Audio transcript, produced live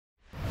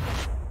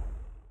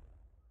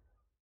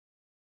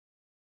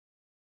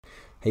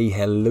Hey,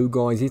 hello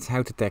guys, it's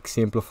How to Tech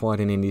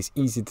Simplified, and in this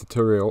easy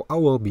tutorial I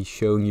will be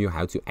showing you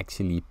how to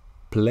actually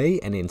play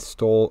and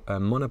install a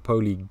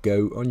Monopoly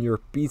Go on your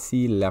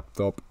PC,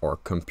 laptop or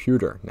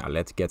computer. Now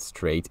let's get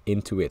straight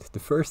into it. The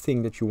first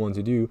thing that you want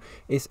to do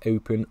is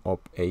open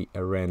up a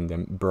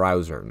random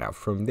browser. Now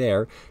from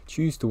there,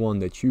 choose the one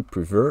that you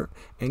prefer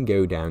and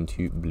go down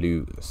to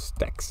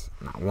Bluestacks.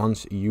 Now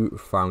once you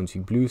found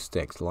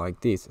Bluestacks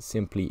like this,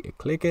 simply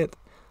click it,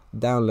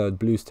 download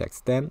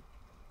Bluestacks 10.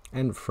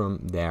 And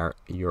from there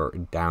your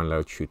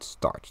download should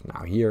start.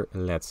 Now here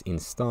let's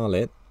install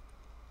it,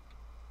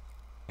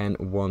 and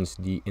once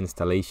the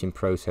installation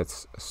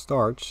process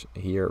starts,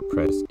 here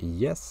press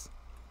yes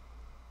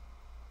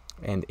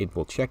and it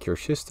will check your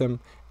system.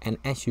 And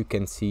as you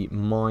can see,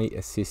 my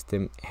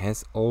system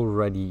has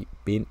already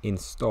been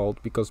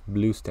installed because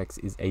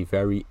Bluestacks is a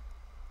very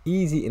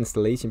easy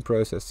installation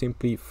process.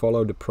 Simply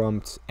follow the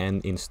prompts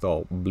and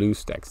install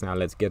Bluestacks. Now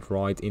let's get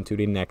right into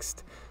the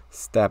next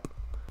step.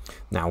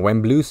 Now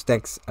when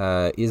Bluestacks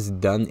is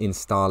done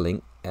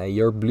installing,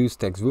 your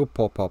Bluestacks will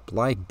pop up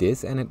like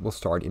this and it will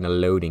start in a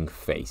loading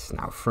phase.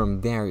 Now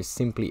from there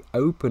simply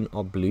open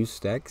up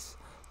Bluestacks,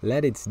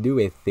 let it do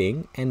a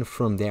thing, and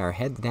from there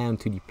head down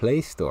to the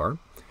Play Store.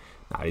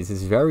 Now this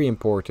is very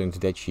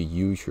important that you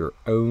use your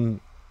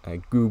own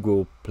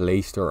Google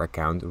Play Store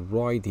account.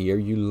 Right here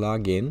you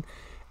log in,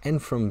 and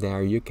from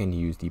there you can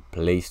use the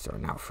Play Store.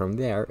 Now from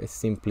there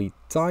simply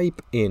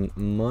type in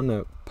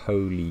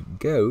Monopoly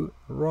Go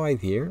right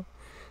here,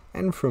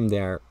 and from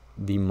there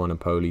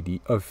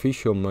the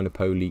official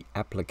Monopoly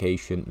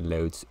application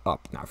loads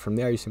up. Now from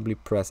there you simply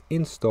press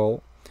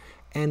install,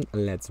 and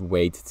let's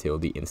wait till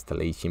the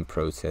installation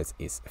process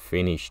is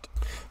finished.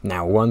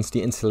 Now once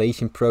the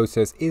installation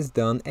process is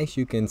done, as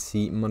you can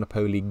see,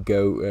 Monopoly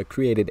Go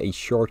created a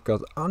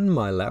shortcut on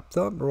my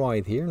laptop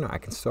right here. Now I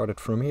can start it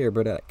from here,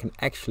 but I can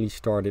actually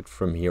start it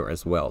from here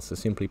as well. So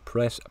simply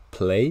press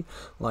play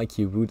like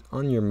you would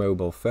on your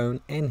mobile phone,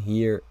 and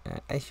here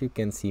as you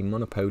can see,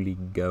 Monopoly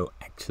Go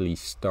actually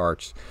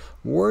starts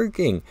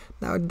working.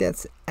 Now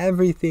that's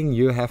everything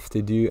you have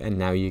to do, and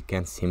now you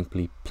can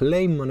simply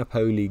play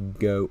Monopoly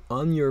Go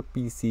on your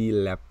PC,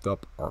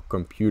 laptop or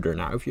computer.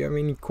 Now if you have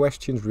any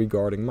questions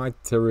regarding my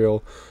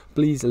tutorial,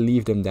 please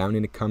leave them down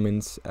in the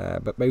comments,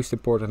 but most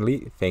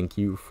importantly, thank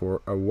you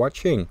for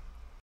watching.